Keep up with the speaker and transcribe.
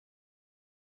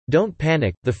Don't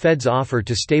panic, the Fed's offer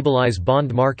to stabilize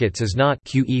bond markets is not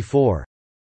QE-4.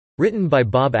 Written by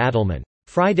Bob Adelman.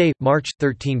 Friday, March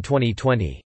 13,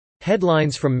 2020.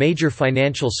 Headlines from major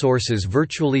financial sources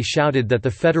virtually shouted that the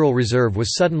Federal Reserve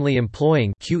was suddenly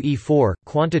employing QE-4,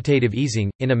 quantitative easing,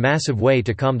 in a massive way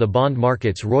to calm the bond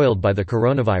markets roiled by the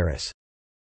coronavirus.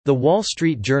 The Wall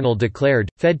Street Journal declared,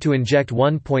 Fed to inject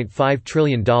 $1.5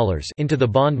 trillion into the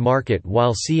bond market,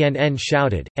 while CNN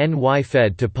shouted, NY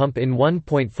Fed to pump in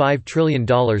 $1.5 trillion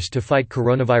to fight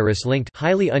coronavirus-linked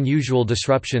highly unusual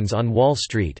disruptions on Wall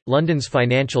Street. London's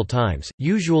Financial Times,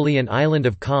 usually an island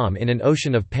of calm in an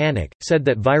ocean of panic, said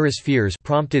that virus fears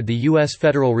prompted the U.S.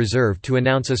 Federal Reserve to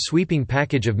announce a sweeping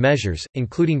package of measures,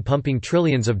 including pumping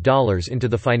trillions of dollars into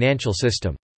the financial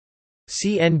system.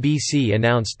 CNBC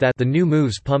announced that the new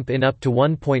moves pump in up to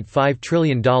 $1.5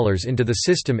 trillion into the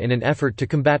system in an effort to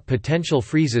combat potential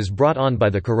freezes brought on by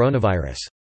the coronavirus.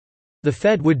 The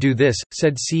Fed would do this,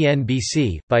 said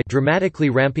CNBC, by dramatically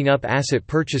ramping up asset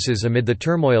purchases amid the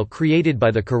turmoil created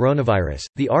by the coronavirus.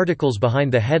 The articles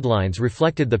behind the headlines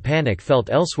reflected the panic felt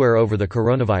elsewhere over the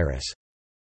coronavirus.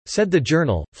 Said the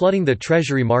Journal, flooding the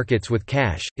Treasury markets with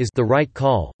cash is the right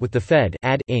call, with the Fed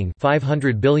adding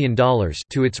 $500 billion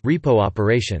to its repo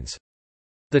operations.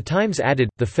 The Times added,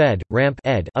 the Fed ramp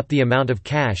up the amount of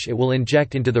cash it will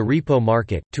inject into the repo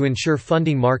market, to ensure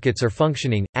funding markets are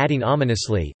functioning, adding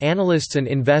ominously, analysts and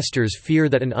investors fear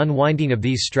that an unwinding of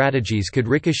these strategies could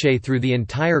ricochet through the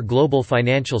entire global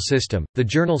financial system. The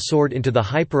Journal soared into the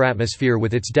hyperatmosphere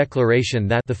with its declaration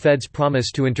that the Fed's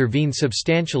promise to intervene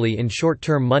substantially in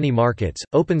short-term money markets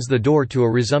opens the door to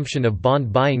a resumption of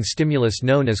bond buying stimulus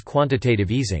known as quantitative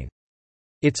easing.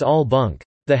 It's all bunk.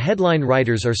 The headline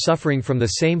writers are suffering from the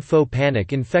same faux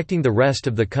panic infecting the rest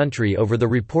of the country over the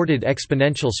reported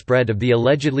exponential spread of the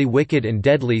allegedly wicked and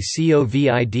deadly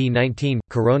COVID-19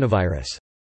 coronavirus.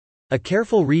 A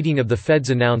careful reading of the Fed's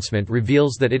announcement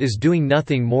reveals that it is doing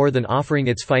nothing more than offering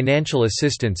its financial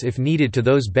assistance if needed to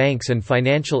those banks and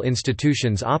financial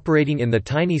institutions operating in the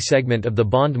tiny segment of the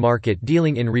bond market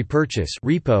dealing in repurchase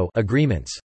repo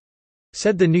agreements.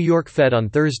 Said the New York Fed on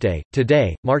Thursday.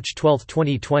 Today, March 12,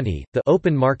 2020, the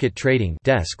Open Market Trading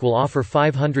Desk will offer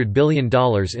 $500 billion in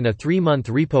a 3-month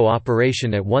repo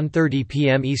operation at 1:30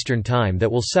 p.m. Eastern Time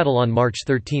that will settle on March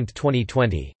 13,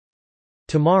 2020.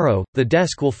 Tomorrow, the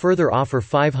desk will further offer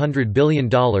 $500 billion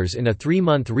in a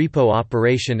 3-month repo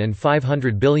operation and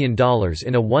 $500 billion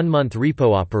in a 1-month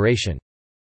repo operation.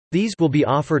 These will be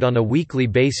offered on a weekly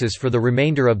basis for the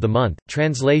remainder of the month.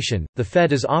 Translation: the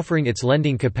Fed is offering its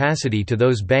lending capacity to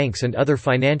those banks and other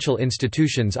financial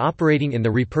institutions operating in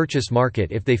the repurchase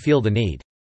market if they feel the need.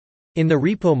 In the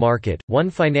repo market, one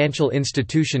financial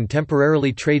institution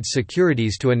temporarily trades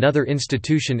securities to another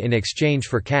institution in exchange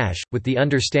for cash, with the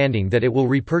understanding that it will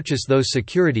repurchase those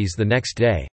securities the next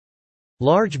day.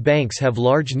 Large banks have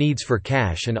large needs for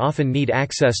cash and often need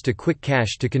access to quick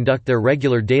cash to conduct their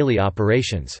regular daily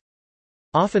operations.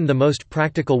 Often the most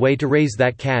practical way to raise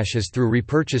that cash is through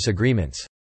repurchase agreements.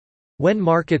 When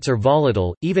markets are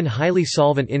volatile, even highly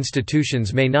solvent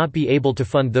institutions may not be able to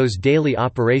fund those daily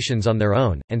operations on their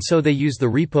own, and so they use the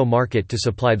repo market to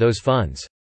supply those funds.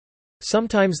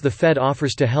 Sometimes the Fed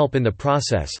offers to help in the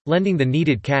process, lending the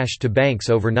needed cash to banks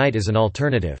overnight as an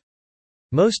alternative.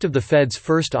 Most of the Fed's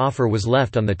first offer was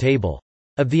left on the table.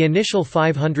 Of the initial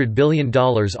 $500 billion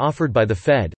offered by the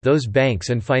Fed, those banks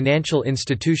and financial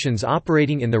institutions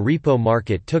operating in the repo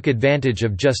market took advantage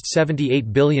of just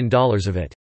 $78 billion of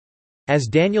it. As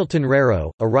Daniel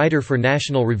Tenrero, a writer for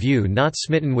National Review not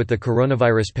smitten with the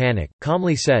coronavirus panic,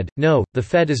 calmly said, "No, the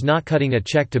Fed is not cutting a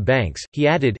check to banks." He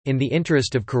added, "In the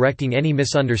interest of correcting any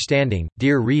misunderstanding,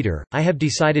 dear reader, I have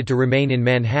decided to remain in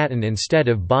Manhattan instead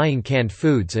of buying canned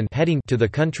foods and heading to the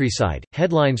countryside."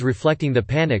 Headlines reflecting the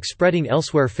panic spreading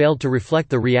elsewhere failed to reflect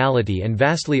the reality and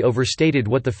vastly overstated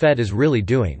what the Fed is really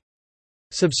doing.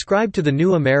 Subscribe to The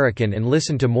New American and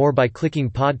listen to more by clicking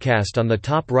podcast on the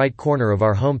top right corner of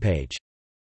our homepage.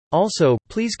 Also,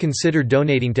 please consider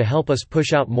donating to help us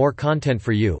push out more content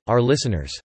for you, our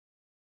listeners.